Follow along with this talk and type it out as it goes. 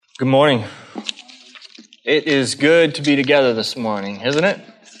Good morning. It is good to be together this morning, isn't it?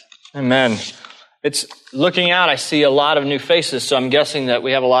 Amen. It's looking out, I see a lot of new faces, so I'm guessing that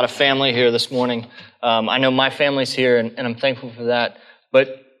we have a lot of family here this morning. I know my family's here, and I'm thankful for that.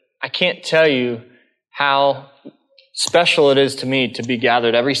 But I can't tell you how special it is to me to be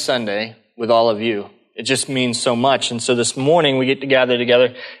gathered every Sunday with all of you. It just means so much. And so this morning we get to gather together,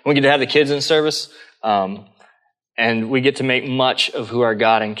 and we get to have the kids in service. And we get to make much of who our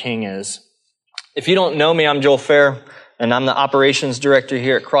God and King is. If you don't know me, I'm Joel Fair, and I'm the operations director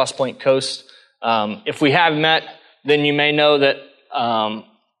here at Crosspoint Coast. If we have met, then you may know that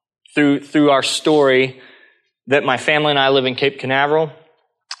through our story that my family and I live in Cape Canaveral.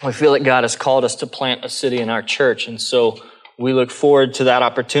 We feel that God has called us to plant a city in our church, and so we look forward to that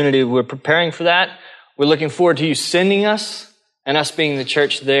opportunity. We're preparing for that. We're looking forward to you sending us and us being the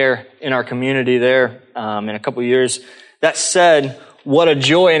church there in our community there in a couple of years. That said, what a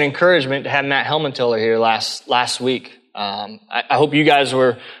joy and encouragement to have Matt Helmentiller here last week. I hope you guys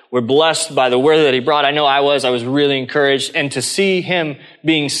were blessed by the word that he brought. I know I was really encouraged. And to see him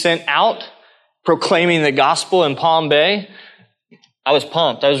being sent out, proclaiming the gospel in Palm Bay, I was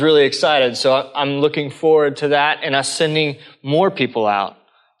pumped. I was really excited. So I'm looking forward to that and us sending more people out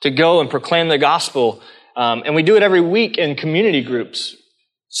to go and proclaim the gospel. And we do it every week in community groups,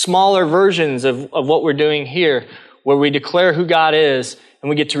 smaller versions of what we're doing here, where we declare who God is and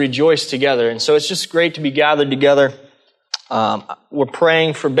we get to rejoice together. And so it's just great to be gathered together. We're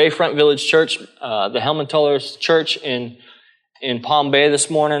praying for Bayfront Village Church, the Helmentillers Church in Palm Bay this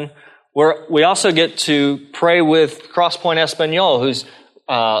morning. We also get to pray with Crosspoint Espanol, who's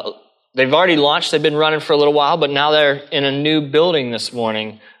they've already launched. They've been running for a little while, but now they're in a new building this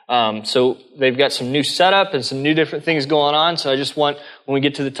morning. So they've got some new setup and some new different things going on. So I just want, when we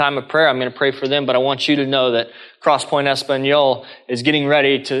get to the time of prayer, I'm going to pray for them. But I want you to know that Crosspoint Espanol is getting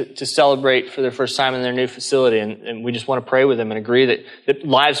ready to celebrate for their first time in their new facility. And we just want to pray with them and agree that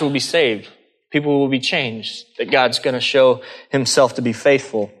lives will be saved. People will be changed. That God's going to show himself to be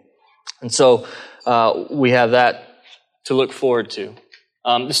faithful. And so we have that to look forward to.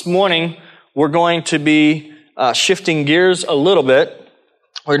 This morning, we're going to be shifting gears a little bit.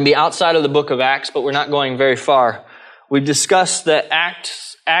 We're going to be outside of the book of Acts, but we're not going very far. We've discussed that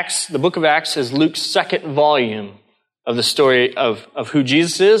the book of Acts is Luke's second volume of the story of who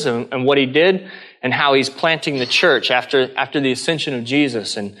Jesus is and what he did and how he's planting the church after the ascension of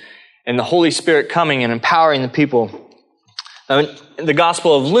Jesus and the Holy Spirit coming and empowering the people. The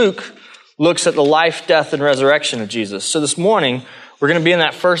Gospel of Luke looks at the life, death, and resurrection of Jesus. So this morning, we're going to be in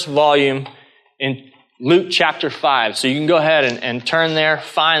that first volume in Luke chapter 5. So you can go ahead and turn there,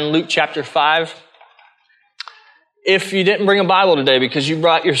 find Luke chapter 5. If you didn't bring a Bible today because you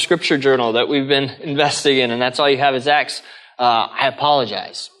brought your scripture journal that we've been investing in and that's all you have is Acts, I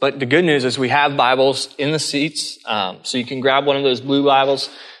apologize. But the good news is we have Bibles in the seats, so you can grab one of those blue Bibles.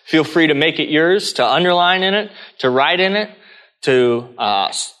 Feel free to make it yours, to underline in it, to write in it, to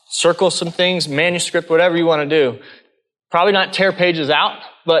circle some things, manuscript, whatever you want to do. Probably not tear pages out,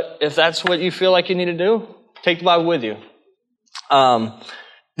 but if that's what you feel like you need to do, take the Bible with you.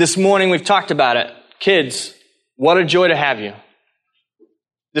 This morning we've talked about it. Kids, what a joy to have you.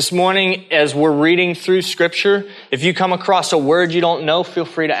 This morning, as we're reading through Scripture, if you come across a word you don't know, feel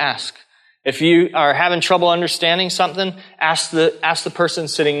free to ask. If you are having trouble understanding something, ask the person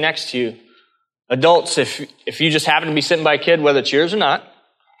sitting next to you. Adults, if you just happen to be sitting by a kid, whether it's yours or not,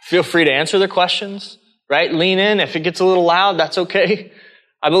 feel free to answer their questions. Right? Lean in. If it gets a little loud, that's okay.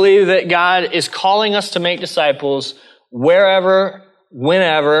 I believe that God is calling us to make disciples wherever,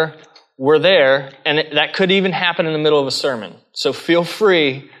 whenever we're there. And that could even happen in the middle of a sermon. So feel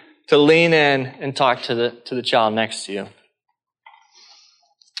free to lean in and talk to the child next to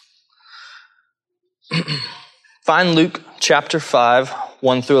you. Find Luke chapter 5,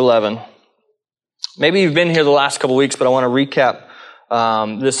 1 through 11. Maybe you've been here the last couple weeks, but I want to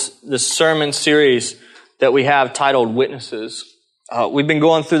recap this sermon series that we have titled Witnesses. We've been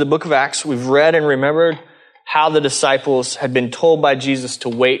going through the book of Acts. We've read and remembered how the disciples had been told by Jesus to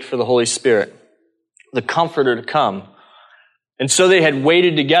wait for the Holy Spirit, the Comforter to come. And so they had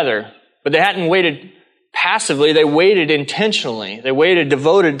waited together, but they hadn't waited passively. They waited intentionally. They waited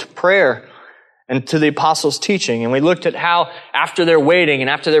devoted to prayer and to the apostles' teaching. And we looked at how after they're waiting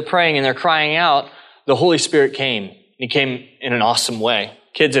and after they're praying and they're crying out, the Holy Spirit came. He came in an awesome way.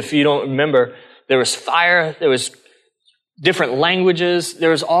 Kids, if you don't remember, there was fire, there was different languages, there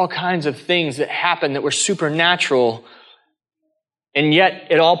was all kinds of things that happened that were supernatural, and yet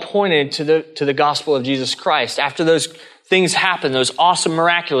it all pointed to the gospel of Jesus Christ. After those things happened, those awesome,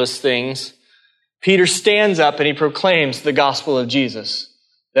 miraculous things, Peter stands up and he proclaims the gospel of Jesus.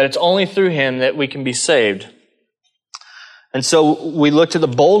 that it's only through him that we can be saved. And so we looked at the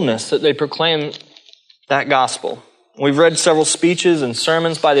boldness that they proclaim that gospel. We've read several speeches and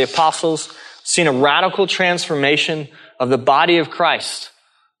sermons by the apostles, seen a radical transformation of the body of Christ.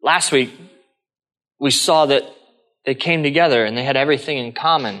 Last week, we saw that they came together and they had everything in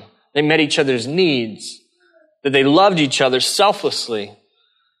common. They met each other's needs, that they loved each other selflessly.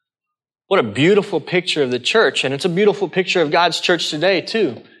 What a beautiful picture of the church, and it's a beautiful picture of God's church today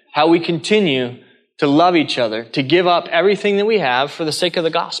too. How we continue to love each other, to give up everything that we have for the sake of the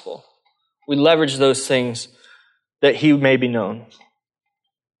gospel. We leverage those things that he may be known.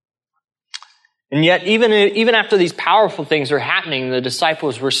 And yet, even after these powerful things were happening, the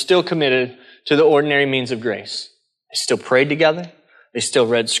disciples were still committed to the ordinary means of grace. They still prayed together. They still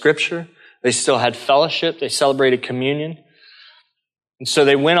read Scripture. They still had fellowship. They celebrated communion. And so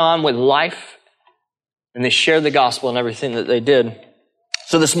they went on with life, and they shared the gospel in everything that they did.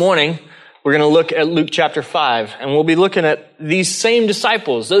 So this morning, we're going to look at Luke chapter 5, and we'll be looking at these same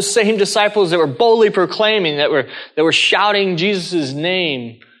disciples, those same disciples that were boldly proclaiming, that were shouting Jesus'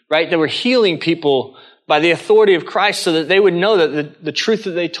 name, right? That were healing people by the authority of Christ so that they would know that the truth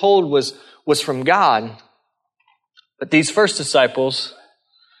that they told was from God. But these first disciples,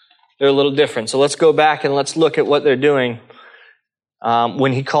 they're a little different. So let's go back and let's look at what they're doing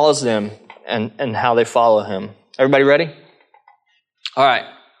when he calls them and how they follow him. Everybody ready? All right.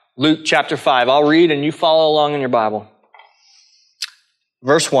 Luke chapter 5. I'll read and you follow along in your Bible.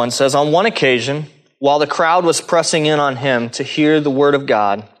 Verse 1 says, "On one occasion, while the crowd was pressing in on him to hear the word of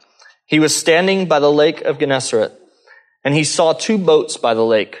God, he was standing by the lake of Gennesaret, and he saw 2 boats by the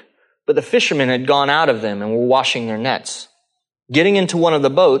lake, but the fishermen had gone out of them and were washing their nets. Getting into one of the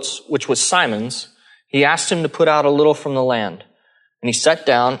boats, which was Simon's, he asked him to put out a little from the land, and he sat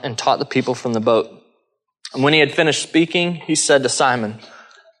down and taught the people from the boat. And when he had finished speaking, he said to Simon,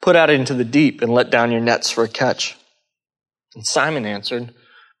 'Put out into the deep and let down your nets for a catch.' And Simon answered,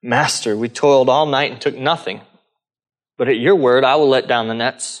 'Master, we toiled all night and took nothing, but at your word I will let down the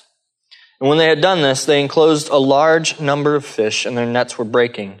nets.' And when they had done this, they enclosed a large number of fish, and their nets were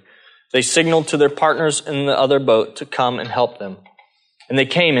breaking. They signaled to their partners in the other boat to come and help them. And they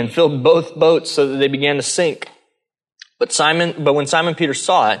came and filled both boats so that they began to sink. But when Simon Peter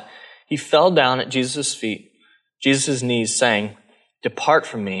saw it, he fell down at Jesus' feet, Jesus' knees, saying, 'Depart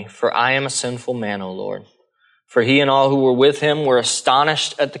from me, for I am a sinful man, O Lord.' For he and all who were with him were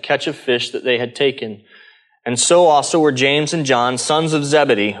astonished at the catch of fish that they had taken. And so also were James and John, sons of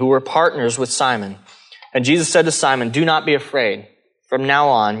Zebedee, who were partners with Simon. And Jesus said to Simon, 'Do not be afraid. From now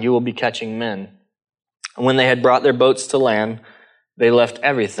on you will be catching men.' And when they had brought their boats to land, they left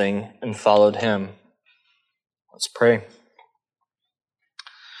everything and followed him." Let's pray.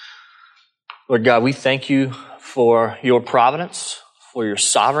 Lord God, we thank you for your providence, for your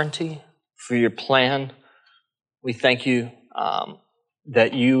sovereignty, for your plan. We thank you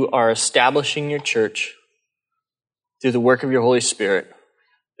that you are establishing your church through the work of your Holy Spirit,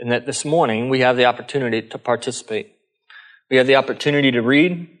 and that this morning we have the opportunity to participate. We have the opportunity to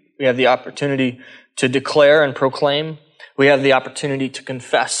read. We have the opportunity to declare and proclaim. We have the opportunity to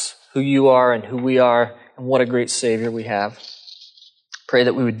confess who you are and who we are and what a great Savior we have. Pray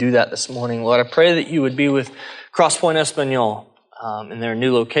that we would do that this morning, Lord. I pray that you would be with Crosspoint Espanol in their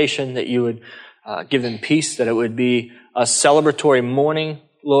new location, that you would give them peace, that it would be a celebratory morning,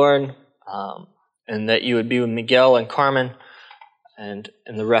 Lord, and that you would be with Miguel and Carmen and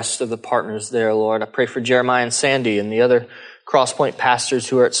the rest of the partners there, Lord. I pray for Jeremiah and Sandy and the other Crosspoint pastors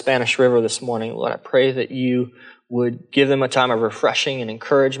who are at Spanish River this morning, Lord. I pray that you would give them a time of refreshing and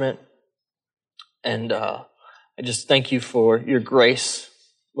encouragement. And I just thank you for your grace,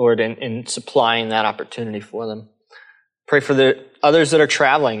 Lord, in supplying that opportunity for them. Pray for the others that are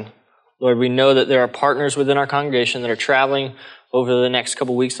traveling. Lord, we know that there are partners within our congregation that are traveling over the next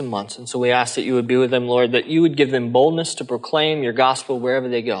couple weeks and months. And so we ask that you would be with them, Lord, that you would give them boldness to proclaim your gospel wherever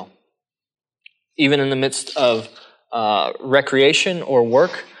they go. Even in the midst of recreation or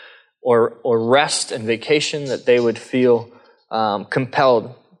work or rest and vacation, that they would feel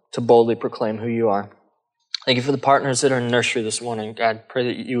compelled to boldly proclaim who you are. Thank you for the partners that are in nursery this morning. God, pray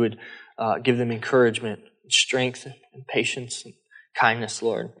that you would give them encouragement, and strength, and patience, and kindness,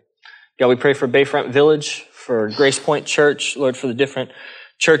 Lord. God, we pray for Bayfront Village, for Grace Point Church, Lord, for the different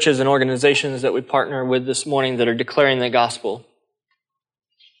churches and organizations that we partner with this morning that are declaring the gospel.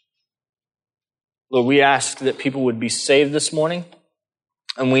 Lord, we ask that people would be saved this morning,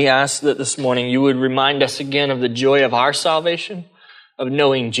 and we ask that this morning you would remind us again of the joy of our salvation, of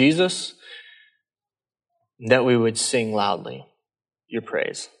knowing Jesus, that we would sing loudly your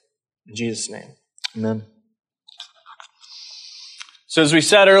praise. In Jesus' name, amen. So as we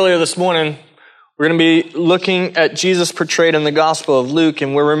said earlier this morning, we're going to be looking at Jesus portrayed in the Gospel of Luke,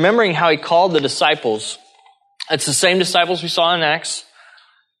 and we're remembering how he called the disciples. It's the same disciples we saw in Acts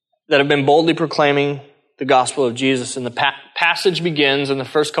that have been boldly proclaiming the gospel of Jesus. And the passage begins in the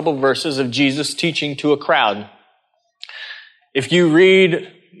first couple of verses of Jesus teaching to a crowd. If you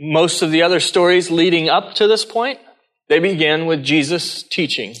read most of the other stories leading up to this point, they begin with Jesus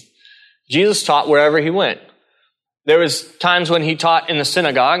teaching. Jesus taught wherever he went. There was times when he taught in the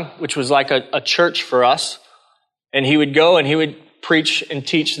synagogue, which was like a church for us, and he would go and he would preach and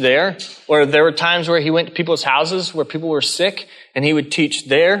teach there. Or there were times where he went to people's houses where people were sick, and he would teach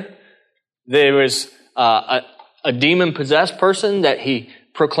there. There was a demon-possessed person that he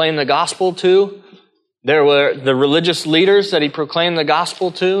proclaimed the gospel to. There were the religious leaders that he proclaimed the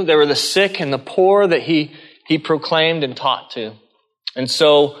gospel to. There were the sick and the poor that he proclaimed and taught to. And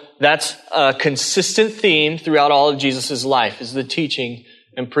so that's a consistent theme throughout all of Jesus' life, is the teaching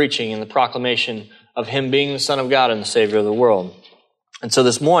and preaching and the proclamation of him being the Son of God and the Savior of the world. And so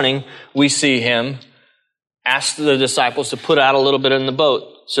this morning, we see him ask the disciples to put out a little bit in the boat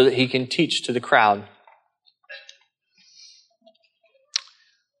so that he can teach to the crowd.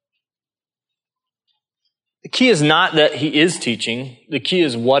 The key is not that he is teaching. The key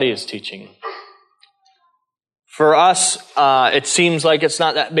is what he is teaching. For us, it seems like it's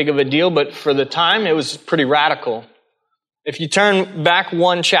not that big of a deal, but for the time, it was pretty radical. If you turn back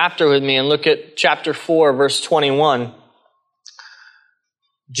one chapter with me and look at chapter 4, verse 21,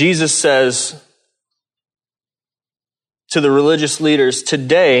 Jesus says to the religious leaders,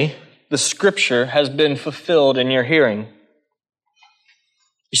 "Today, the scripture has been fulfilled in your hearing."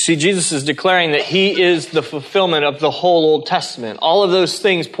 You see, Jesus is declaring that he is the fulfillment of the whole Old Testament. All of those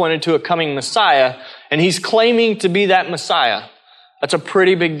things pointed to a coming Messiah, and he's claiming to be that Messiah. That's a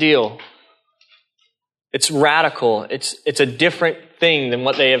pretty big deal. It's radical. It's a different thing than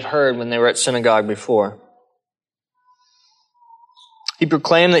what they have heard when they were at synagogue before. He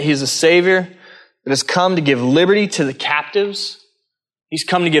proclaimed that he's a Savior that has come to give liberty to the captives. He's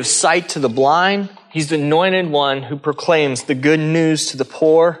come to give sight to the blind. He's the anointed one who proclaims the good news to the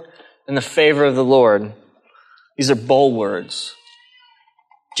poor and the favor of the Lord. These are bold words.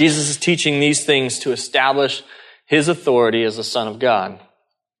 Jesus is teaching these things to establish his authority as the Son of God.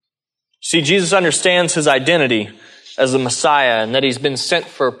 See, Jesus understands his identity as the Messiah and that he's been sent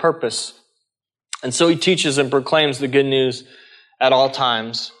for a purpose. And so he teaches and proclaims the good news at all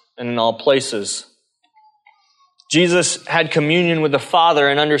times and in all places. Jesus had communion with the Father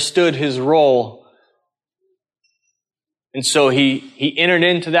and understood his role. And so he entered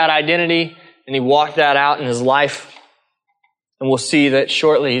into that identity and he walked that out in his life. And we'll see that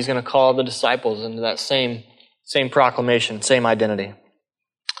shortly he's going to call the disciples into that same proclamation, same identity.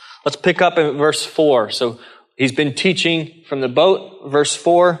 Let's pick up in verse 4. So he's been teaching from the boat. Verse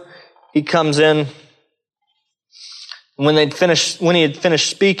 4, he comes in. When he had finished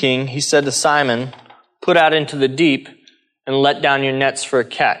speaking, he said to Simon, "Put out into the deep and let down your nets for a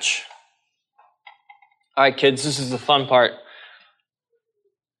catch." All right, kids, this is the fun part.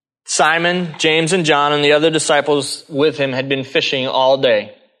 Simon, James, and John and the other disciples with him had been fishing all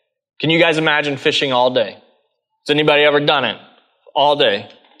day. Can you guys imagine fishing all day? Has anybody ever done it? All day.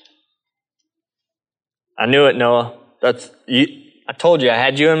 I knew it, Noah. I told you, I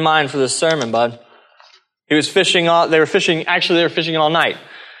had you in mind for this sermon, bud. They were fishing all night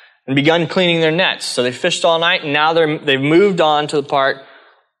and begun cleaning their nets. So they fished all night, and now they've moved on to the part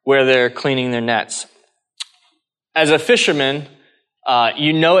where they're cleaning their nets. As a fisherman,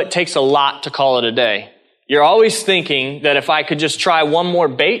 you know it takes a lot to call it a day. You're always thinking that if I could just try one more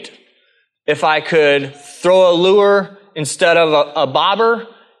bait, if I could throw a lure instead of a bobber,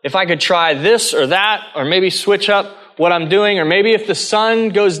 if I could try this or that, or maybe switch up what I'm doing, or maybe if the sun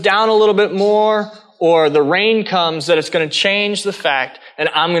goes down a little bit more, or the rain comes, that it's going to change the fact and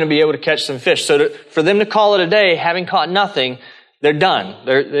I'm going to be able to catch some fish. So for them to call it a day, having caught nothing, they're done.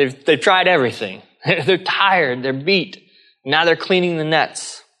 They've tried everything. They're tired. They're beat. Now they're cleaning the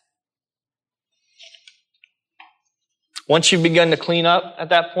nets. Once you've begun to clean up at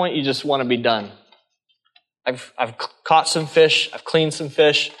that point, you just want to be done. I've caught some fish. I've cleaned some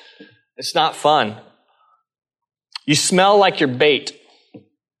fish. It's not fun. You smell like your bait.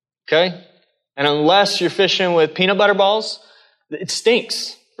 Okay? And unless you're fishing with peanut butter balls, it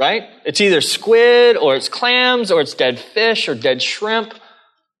stinks, right? It's either squid or it's clams or it's dead fish or dead shrimp.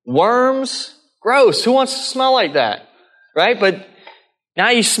 Worms. Gross. Who wants to smell like that? Right? But now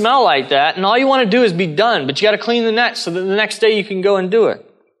you smell like that and all you want to do is be done. But you got to clean the net so that the next day you can go and do it.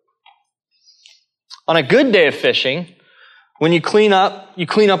 On a good day of fishing, when you clean up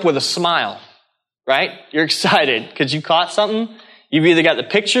with a smile, right? You're excited because you caught something. You've either got the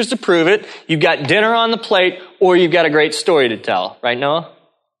pictures to prove it, you've got dinner on the plate, or you've got a great story to tell. Right, Noah?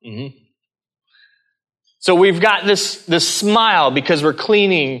 Mm-hmm. So we've got this smile because we're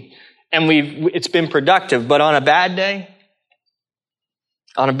cleaning and it's been productive. But on a bad day,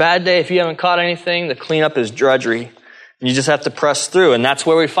 if you haven't caught anything, the cleanup is drudgery. And you just have to press through. And that's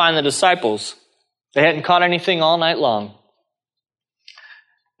where we find the disciples. They hadn't caught anything all night long.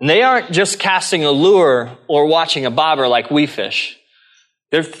 And they aren't just casting a lure or watching a bobber like we fish.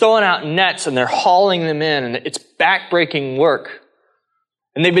 They're throwing out nets and they're hauling them in, and it's back-breaking work.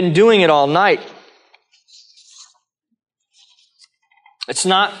 And they've been doing it all night. It's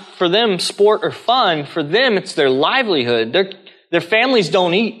not for them sport or fun. For them, it's their livelihood. Their families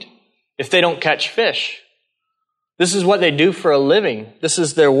don't eat if they don't catch fish. This is what they do for a living. This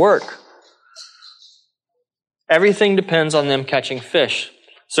is their work. Everything depends on them catching fish.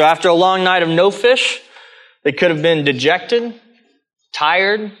 So after a long night of no fish, they could have been dejected,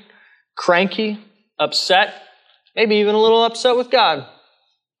 tired, cranky, upset, maybe even a little upset with God.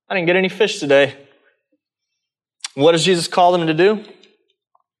 I didn't get any fish today. What does Jesus call them to do?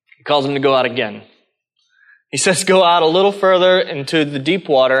 He calls them to go out again. He says, go out a little further into the deep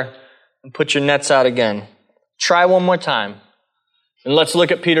water and put your nets out again. Try one more time. And let's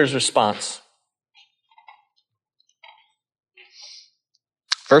look at Peter's response.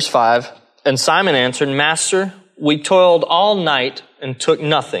 Verse 5, and Simon answered, Master, we toiled all night and took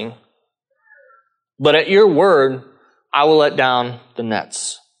nothing. But at your word, I will let down the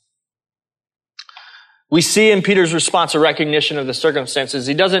nets. We see in Peter's response a recognition of the circumstances.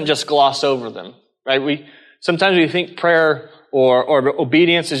 He doesn't just gloss over them, right? Sometimes we think prayer or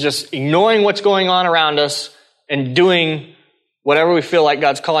obedience is just ignoring what's going on around us and doing whatever we feel like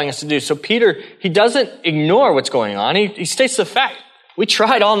God's calling us to do. So Peter, he doesn't ignore what's going on. He states the fact. We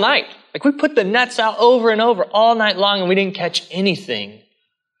tried all night. Like we put the nets out over and over all night long and we didn't catch anything.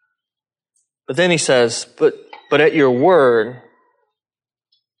 But then he says, but at your word.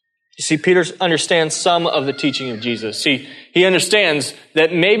 You see, Peter understands some of the teaching of Jesus. See, he understands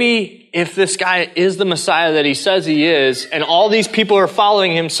that maybe if this guy is the Messiah that he says he is, and all these people are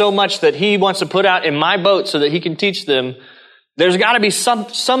following him so much that he wants to put out in my boat so that he can teach them, there's got to be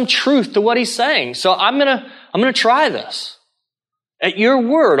some truth to what he's saying. So I'm gonna try this. At your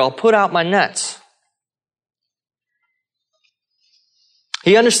word, I'll put out my nets.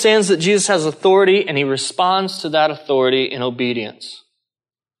 He understands that Jesus has authority, and he responds to that authority in obedience.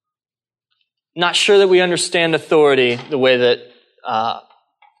 Not sure that we understand authority the way that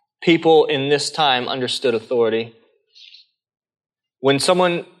people in this time understood authority. When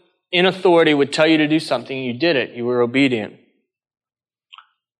someone in authority would tell you to do something, you did it. You were obedient.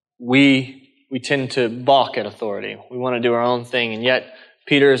 We tend to balk at authority. We want to do our own thing, and yet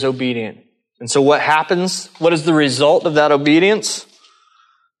Peter is obedient. And so what happens? What is the result of that obedience?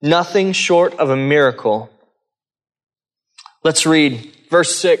 Nothing short of a miracle. Let's read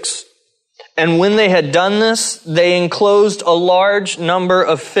verse 6. And when they had done this, they enclosed a large number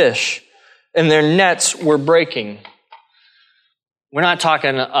of fish, and their nets were breaking. We're not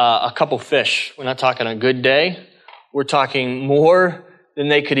talking a couple fish. We're not talking a good day. We're talking more than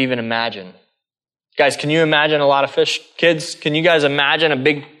they could even imagine. Guys, can you imagine a lot of fish? Kids, can you guys imagine a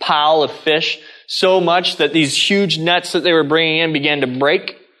big pile of fish? So much that these huge nets that they were bringing in began to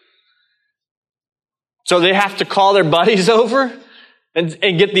break. So they have to call their buddies over and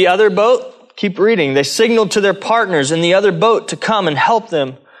get the other boat. Keep reading. They signaled to their partners in the other boat to come and help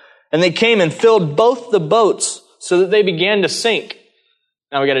them. And they came and filled both the boats so that they began to sink.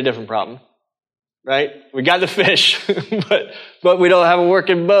 Now we got a different problem, right? We got the fish, but we don't have a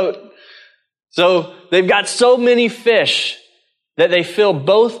working boat. So they've got so many fish that they fill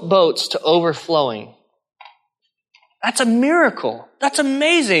both boats to overflowing. That's a miracle. That's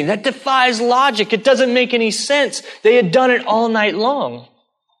amazing. That defies logic. It doesn't make any sense. They had done it all night long.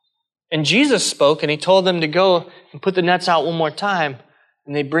 And Jesus spoke and he told them to go and put the nets out one more time,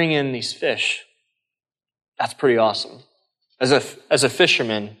 and they bring in these fish. That's pretty awesome. As a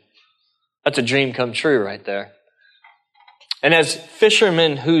fisherman, that's a dream come true right there. And as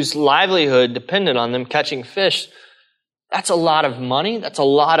fishermen whose livelihood depended on them catching fish, that's a lot of money. That's a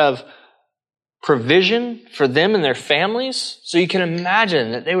lot of provision for them and their families. So you can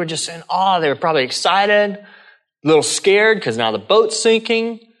imagine that they were just in awe. They were probably excited, a little scared because now the boat's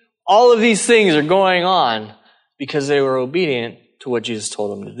sinking. All of these things are going on because they were obedient to what Jesus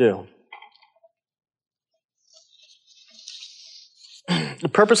told them to do. The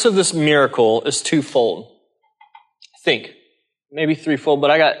purpose of this miracle is twofold. I think. Maybe threefold,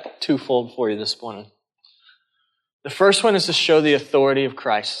 but I got twofold for you this morning. The first one is to show the authority of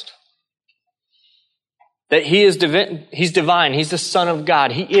Christ. that he's divine. He's the Son of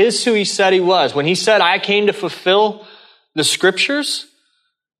God. He is who he said he was. When he said, I came to fulfill the Scriptures,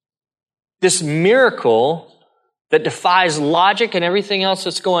 this miracle that defies logic and everything else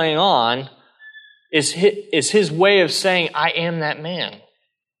that's going on is his way of saying, I am that man.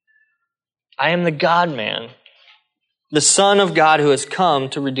 I am the God-man, the Son of God who has come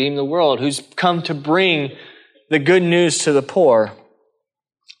to redeem the world, who's come to bring the good news to the poor.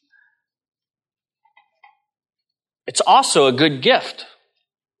 It's also a good gift.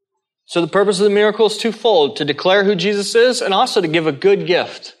 So the purpose of the miracle is twofold: to declare who Jesus is and also to give a good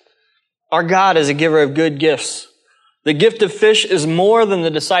gift. Our God is a giver of good gifts. The gift of fish is more than the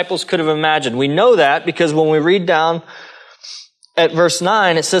disciples could have imagined. We know that because when we read down at verse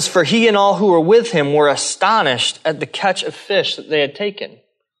 9, it says, for he and all who were with him were astonished at the catch of fish that they had taken.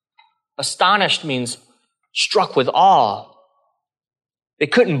 Astonished means struck with awe. They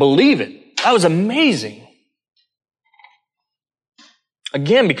couldn't believe it. That was amazing.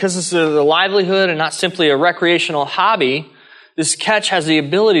 Again, because this is a livelihood and not simply a recreational hobby, this catch has the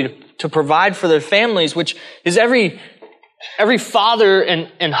ability to provide for their families, which is every father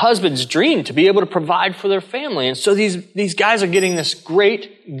and husband's dream, to be able to provide for their family. And so these guys are getting this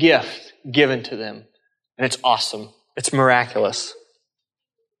great gift given to them. And it's awesome. It's miraculous.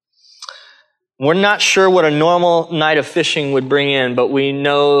 We're not sure what a normal night of fishing would bring in, but we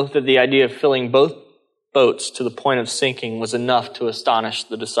know that the idea of filling both boats to the point of sinking was enough to astonish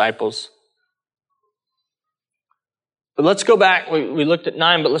the disciples. But let's go back. We looked at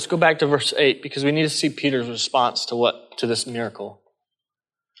 9, but let's go back to verse 8 because we need to see Peter's response to this miracle.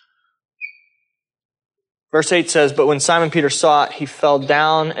 Verse 8 says, but when Simon Peter saw it, he fell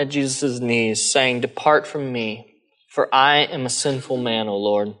down at Jesus' knees, saying, depart from me, for I am a sinful man, O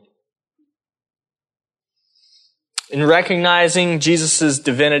Lord. In recognizing Jesus'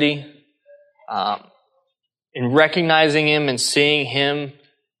 divinity, in recognizing him and seeing him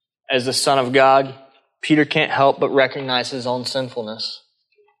as the Son of God, Peter can't help but recognize his own sinfulness.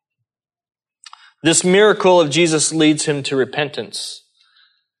 This miracle of Jesus leads him to repentance.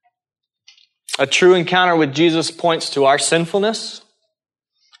 A true encounter with Jesus points to our sinfulness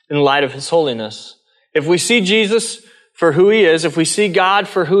in light of his holiness. If we see Jesus for who he is, if we see God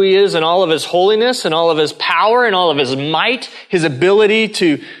for who he is in all of his holiness and all of his power and all of his might, his ability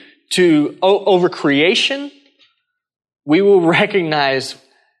to over creation, we will recognize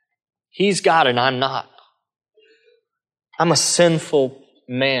he's God and I'm not. I'm a sinful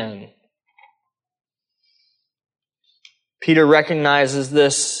man. Peter recognizes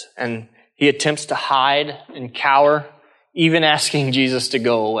this and he attempts to hide and cower, even asking Jesus to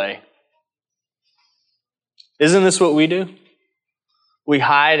go away. Isn't this what we do? We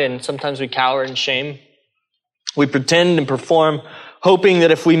hide and sometimes we cower in shame. We pretend and perform, hoping that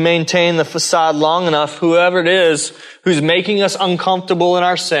if we maintain the facade long enough, whoever it is who's making us uncomfortable in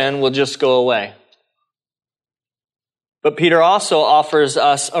our sin will just go away. But Peter also offers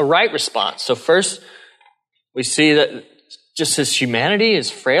us a right response. So first, we see that just his humanity, his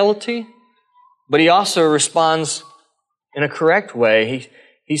frailty, but he also responds in a correct way.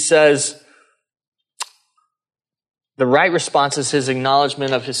 He says the right response is his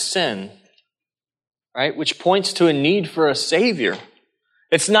acknowledgement of his sin, right? Which points to a need for a Savior.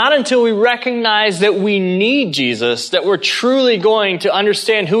 It's not until we recognize that we need Jesus that we're truly going to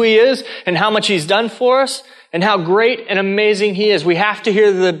understand who he is and how much he's done for us and how great and amazing he is. We have to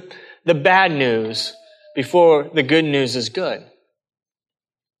hear the bad news before the good news is good.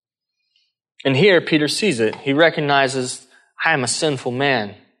 And here Peter sees it. He recognizes, I am a sinful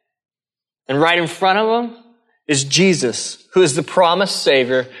man. And right in front of him is Jesus, who is the promised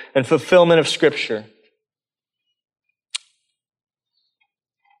Savior and fulfillment of Scripture.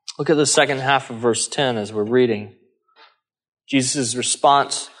 Look at the second half of verse 10 as we're reading. Jesus'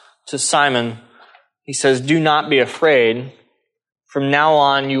 response to Simon, he says, do not be afraid. From now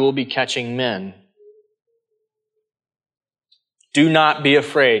on, you will be catching men. Do not be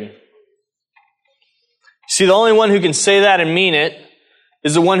afraid. See, the only one who can say that and mean it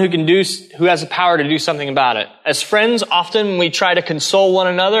is the one who has the power to do something about it. As friends, often we try to console one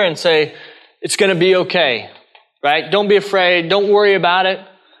another and say, it's going to be okay, right? Don't be afraid. Don't worry about it.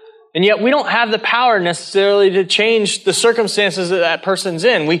 And yet we don't have the power necessarily to change the circumstances that person's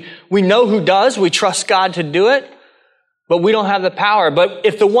in. We know who does. We trust God to do it, but we don't have the power. But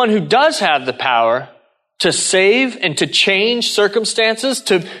if the one who does have the power to save and to change circumstances,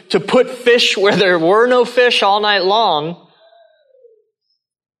 to put fish where there were no fish all night long,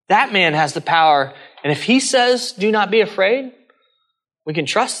 that man has the power. And if he says, do not be afraid, we can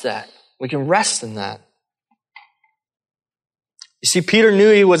trust that. We can rest in that. You see, Peter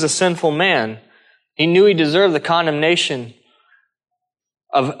knew he was a sinful man, He knew he deserved the condemnation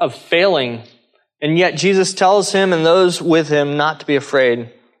of failing. And yet Jesus tells him and those with him not to be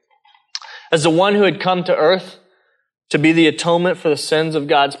afraid. As the one who had come to earth to be the atonement for the sins of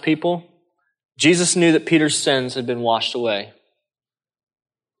God's people, Jesus knew that Peter's sins had been washed away.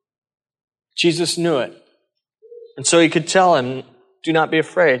 Jesus knew it. And so he could tell him, do not be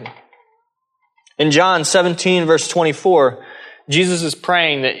afraid. In John 17, verse 24, Jesus is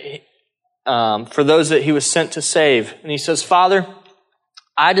praying that for those that he was sent to save. And he says, Father,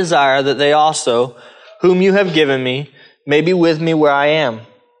 I desire that they also, whom you have given me, may be with me where I am,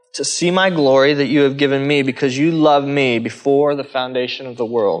 to see my glory that you have given me, because you loved me before the foundation of the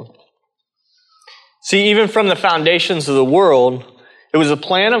world. See, even from the foundations of the world, it was a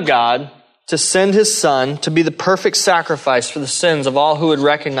plan of God to send his Son to be the perfect sacrifice for the sins of all who would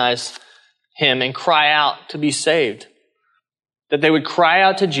recognize him and cry out to be saved. That they would cry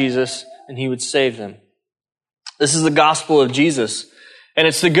out to Jesus and he would save them. This is the gospel of Jesus. And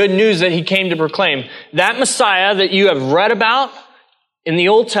it's the good news that he came to proclaim. That Messiah that you have read about in the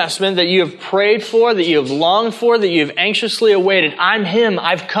Old Testament, that you have prayed for, that you have longed for, that you have anxiously awaited. I'm him.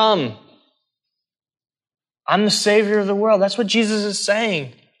 I've come. I'm the Savior of the world. That's what Jesus is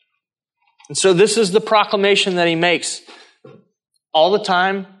saying. And so this is the proclamation that he makes all the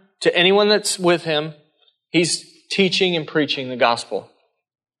time to anyone that's with him. He's teaching and preaching the gospel.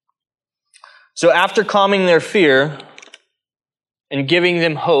 So after calming their fear and giving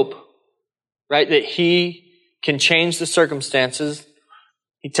them hope, right, that he can change the circumstances,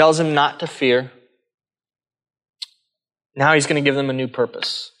 he tells them not to fear. Now he's going to give them a new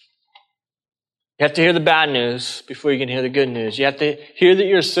purpose. You have to hear the bad news before you can hear the good news. You have to hear that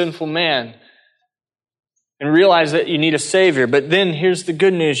you're a sinful man and realize that you need a Savior. But then here's the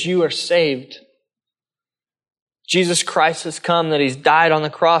good news. You are saved. Jesus Christ has come, that he's died on the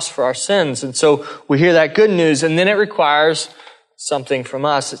cross for our sins. And so we hear that good news, and then it requires something from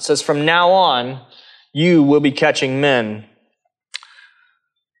us. It says, from now on, you will be catching men.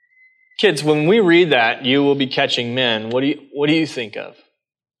 Kids, when we read that, you will be catching men, what do you think of?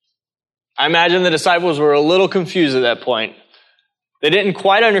 I imagine the disciples were a little confused at that point. They didn't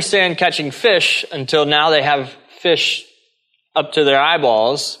quite understand catching fish until now they have fish up to their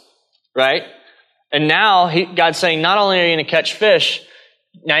eyeballs, right? And now God's saying, not only are you going to catch fish,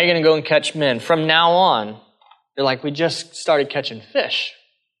 now you're going to go and catch men. From now on, they're like, we just started catching fish.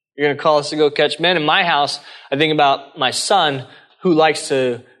 You're going to call us to go catch men? In my house, I think about my son who likes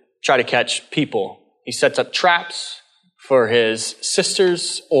to try to catch people. He sets up traps for his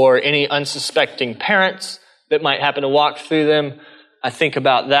sisters or any unsuspecting parents that might happen to walk through them. I think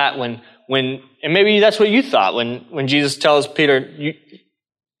about that when and maybe that's what you thought when Jesus tells Peter,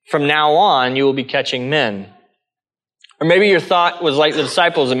 from now on, you will be catching men. Or maybe your thought was like the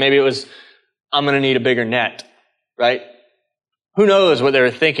disciples, and maybe it was, I'm going to need a bigger net, right? Who knows what they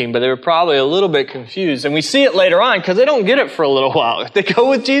were thinking, but they were probably a little bit confused. And we see it later on because they don't get it for a little while. They go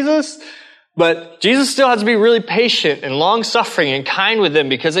with Jesus, but Jesus still has to be really patient and long-suffering and kind with them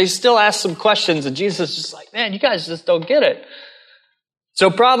because they still ask some questions, and Jesus is just like, man, you guys just don't get it. So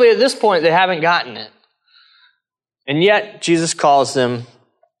probably at this point, they haven't gotten it. And yet, Jesus calls them,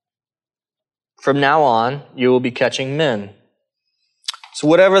 from now on, you will be catching men. So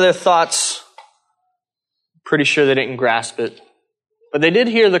whatever their thoughts, pretty sure they didn't grasp it. But they did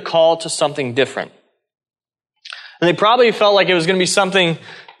hear the call to something different. And they probably felt like it was going to be something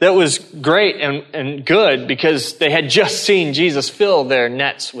that was great and good because they had just seen Jesus fill their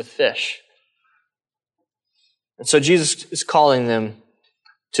nets with fish. And so Jesus is calling them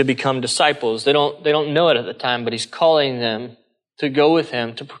to become disciples. They don't know it at the time, but he's calling them to go with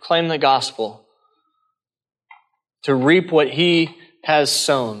him, to proclaim the gospel, to reap what he has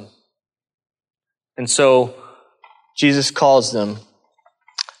sown. And so Jesus calls them.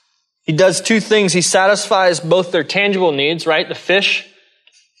 He does two things. He satisfies both their tangible needs, right? The fish.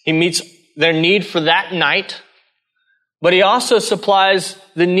 He meets their need for that night. But he also supplies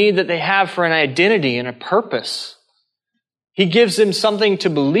the need that they have for an identity and a purpose. He gives them something to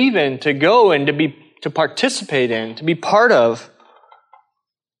believe in, to go and to participate in, to be part of.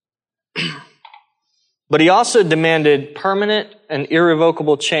 But he also demanded permanent and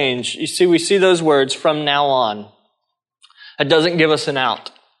irrevocable change. You see, we see those words, from now on. It doesn't give us an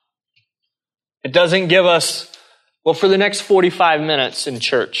out. It doesn't give us, well, for the next 45 minutes in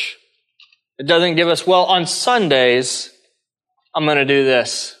church. It doesn't give us, well, on Sundays, I'm going to do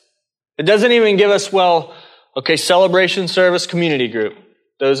this. It doesn't even give us, well, okay, celebration service, community group.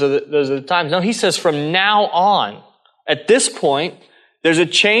 Those are the times. No, he says from now on. At this point, there's a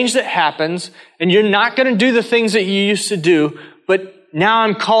change that happens, and you're not going to do the things that you used to do, but now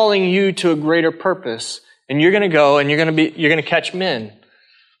I'm calling you to a greater purpose. And you're going to go and you're going to catch men.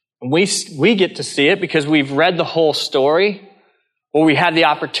 And we get to see it because we've read the whole story, or we had the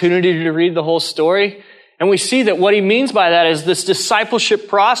opportunity to read the whole story. And we see that what he means by that is this discipleship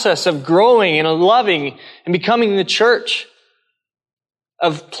process of growing and loving and becoming the church,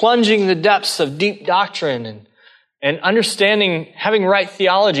 of plunging the depths of deep doctrine and understanding, having right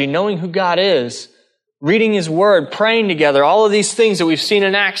theology, knowing who God is, reading his word, praying together, all of these things that we've seen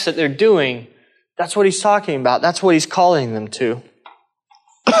in Acts that they're doing. That's what he's talking about. That's what he's calling them to.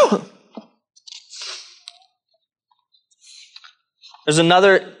 There's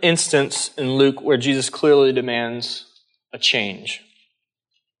another instance in Luke where Jesus clearly demands a change.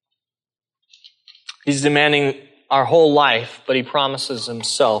 He's demanding our whole life, but he promises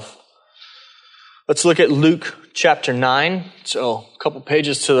himself. Let's look at Luke chapter 9. So a couple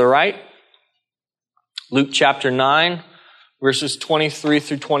pages to the right. Luke chapter 9, verses 23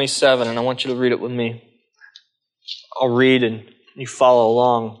 through 27, and I want you to read it with me. I'll read and you follow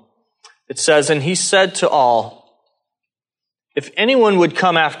along. It says, "And he said to all, 'If anyone would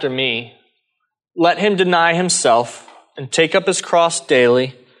come after me, let him deny himself and take up his cross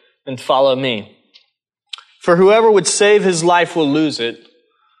daily and follow me. For whoever would save his life will lose it,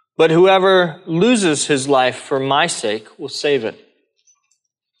 but whoever loses his life for my sake will save it.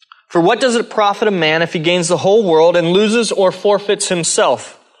 For what does it profit a man if he gains the whole world and loses or forfeits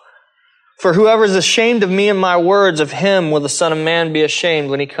himself? For whoever is ashamed of me and my words, of him will the Son of Man be ashamed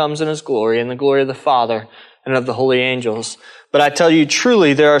when he comes in his glory and the glory of the Father and of the holy angels. But I tell you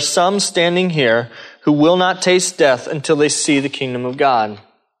truly, there are some standing here who will not taste death until they see the kingdom of God.'"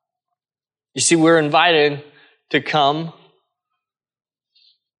 You see, we're invited to come,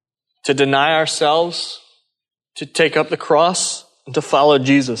 to deny ourselves, to take up the cross, and to follow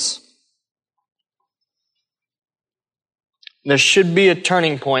Jesus. There should be a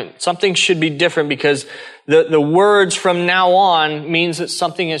turning point. Something should be different because the words from now on means that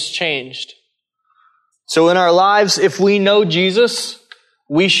something has changed. So in our lives, if we know Jesus,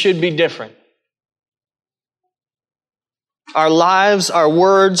 we should be different. Our lives, our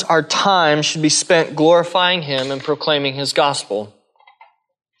words, our time should be spent glorifying him and proclaiming his gospel.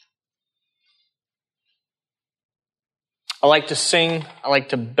 I like to sing. I like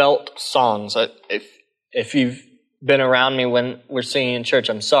to belt songs. If you've been around me when we're singing in church,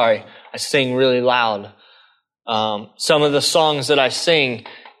 I'm sorry. I sing really loud. Some of the songs that I sing,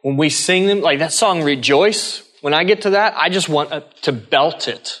 when we sing them, like that song Rejoice, when I get to that, I just want to belt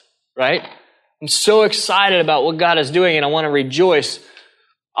it, right? I'm so excited about what God is doing and I want to rejoice.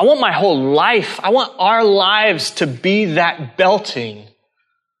 I want my whole life, I want our lives to be that belting,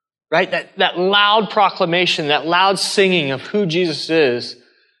 right? That loud proclamation, that loud singing of who Jesus is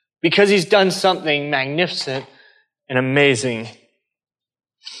because he's done something magnificent and amazing.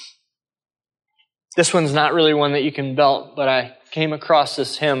 This one's not really one that you can belt, but I came across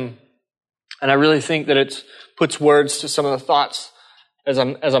this hymn and I really think that it puts words to some of the thoughts. As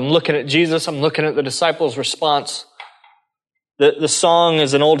I'm looking at Jesus, I'm looking at the disciples' response. The song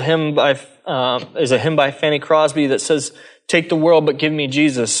is an old hymn by Fanny Crosby that says, "Take the world, but give me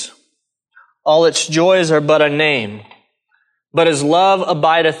Jesus. All its joys are but a name, but his love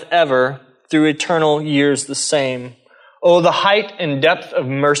abideth ever through eternal years the same. Oh, the height and depth of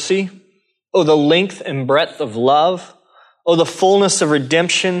mercy. Oh, the length and breadth of love. Oh, the fullness of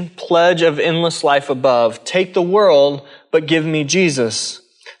redemption, pledge of endless life above. Take the world, but give me Jesus,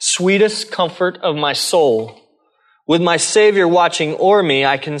 sweetest comfort of my soul. With my Savior watching o'er me,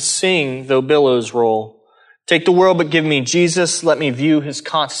 I can sing though billows roll. Take the world, but give me Jesus, let me view his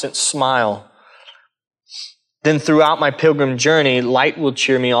constant smile. Then throughout my pilgrim journey, light will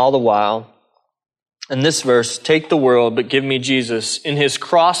cheer me all the while." And this verse, "Take the world, but give me Jesus. In his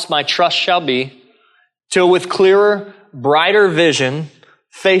cross my trust shall be, till with clearer, brighter vision,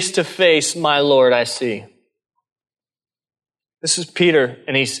 face to face my Lord I see." This is Peter,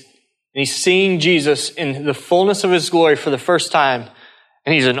 and he's seeing Jesus in the fullness of his glory for the first time,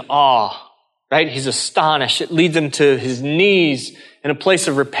 and he's in awe, right? He's astonished. It leads him to his knees in a place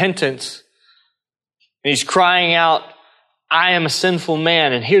of repentance. And he's crying out, "I am a sinful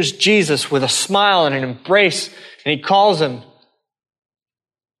man." And here's Jesus with a smile and an embrace, and he calls him. And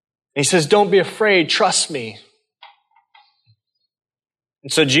he says, "Don't be afraid, trust me."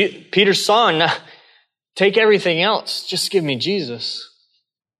 And so Peter's song, take everything else, just give me Jesus.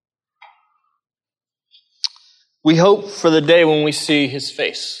 We hope for the day when we see his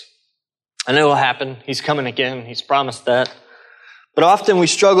face. I know it will happen. He's coming again. He's promised that. But often we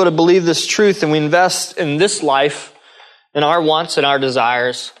struggle to believe this truth and we invest in this life, in our wants and our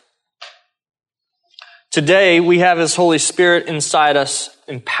desires. Today, we have His Holy Spirit inside us,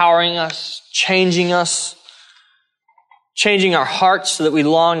 empowering us, changing our hearts so that we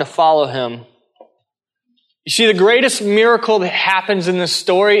long to follow Him. You see, the greatest miracle that happens in this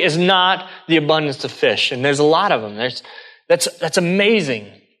story is not the abundance of fish, and there's a lot of them. That's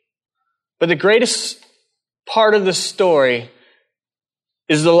amazing. But the greatest part of the story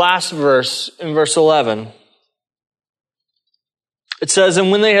is the last verse in verse 11. It says, "And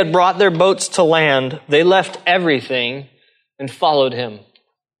when they had brought their boats to land, they left everything and followed Him."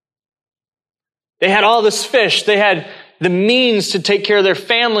 They had all this fish. They had the means to take care of their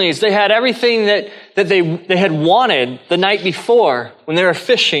families. They had everything that they had wanted the night before when they were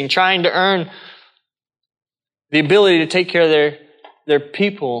fishing, trying to earn the ability to take care of their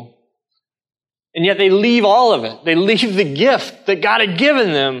people. And yet they leave all of it. They leave the gift that God had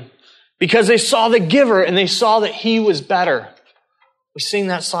given them because they saw the giver and they saw that He was better. We sing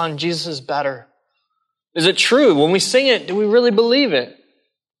that song, Jesus is better. Is it true? When we sing it, do we really believe it?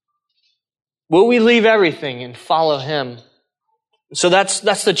 Will we leave everything and follow Him? So that's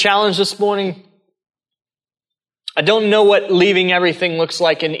the challenge this morning. I don't know what leaving everything looks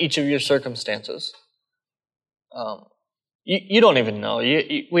like in each of your circumstances. You don't even know.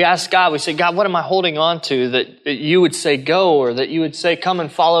 We ask God, we say, God, what am I holding on to that you would say go, or that you would say come and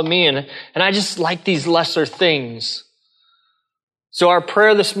follow me? And I just like these lesser things. So our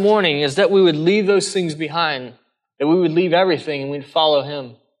prayer this morning is that we would leave those things behind, that we would leave everything and we'd follow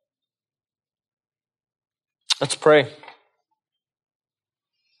Him. Let's pray.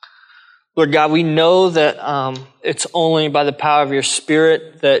 Lord God, we know that it's only by the power of your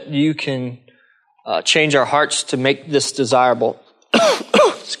Spirit that you can change our hearts to make this desirable.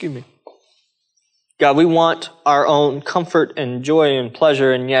 Excuse me. God, we want our own comfort and joy and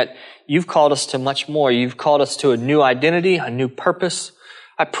pleasure, and yet you've called us to much more. You've called us to a new identity, a new purpose.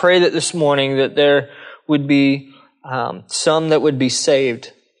 I pray that this morning that there would be some that would be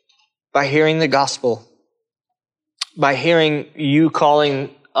saved by hearing the gospel, by hearing you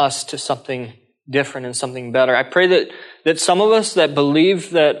calling us to something different and something better. I pray that some of us that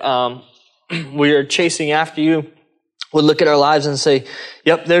believe that we are chasing after you would look at our lives and say,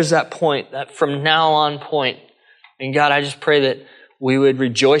 yep, there's that point, that from now on point. And God, I just pray that we would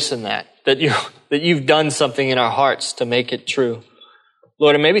rejoice in that you've done something in our hearts to make it true.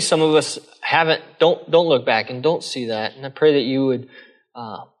 Lord, and maybe some of us don't look back and don't see that. And I pray that you would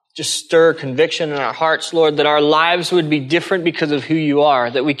just stir conviction in our hearts, Lord, that our lives would be different because of who you are,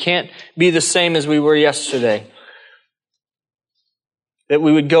 that we can't be the same as we were yesterday. That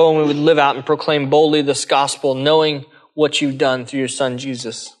we would go and we would live out and proclaim boldly this gospel, knowing what you've done through your Son,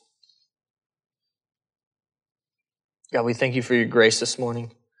 Jesus. God, we thank you for your grace this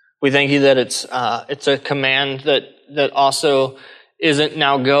morning. We thank you that it's a command that also isn't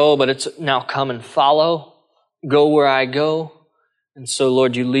now go, but it's now come and follow. Go where I go. And so,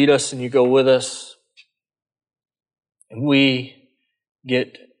 Lord, you lead us and you go with us. And we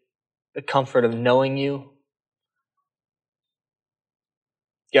get the comfort of knowing you.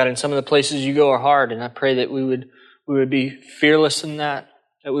 God, in some of the places you go are hard, and I pray that we would be fearless in that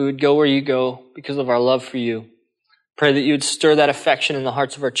we would go where you go because of our love for you. Pray that you would stir that affection in the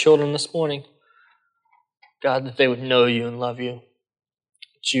hearts of our children this morning. God, that they would know you and love you.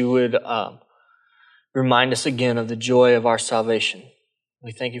 That you would remind us again of the joy of our salvation.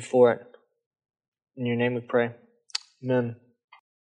 We thank you for it. In your name we pray. Amen.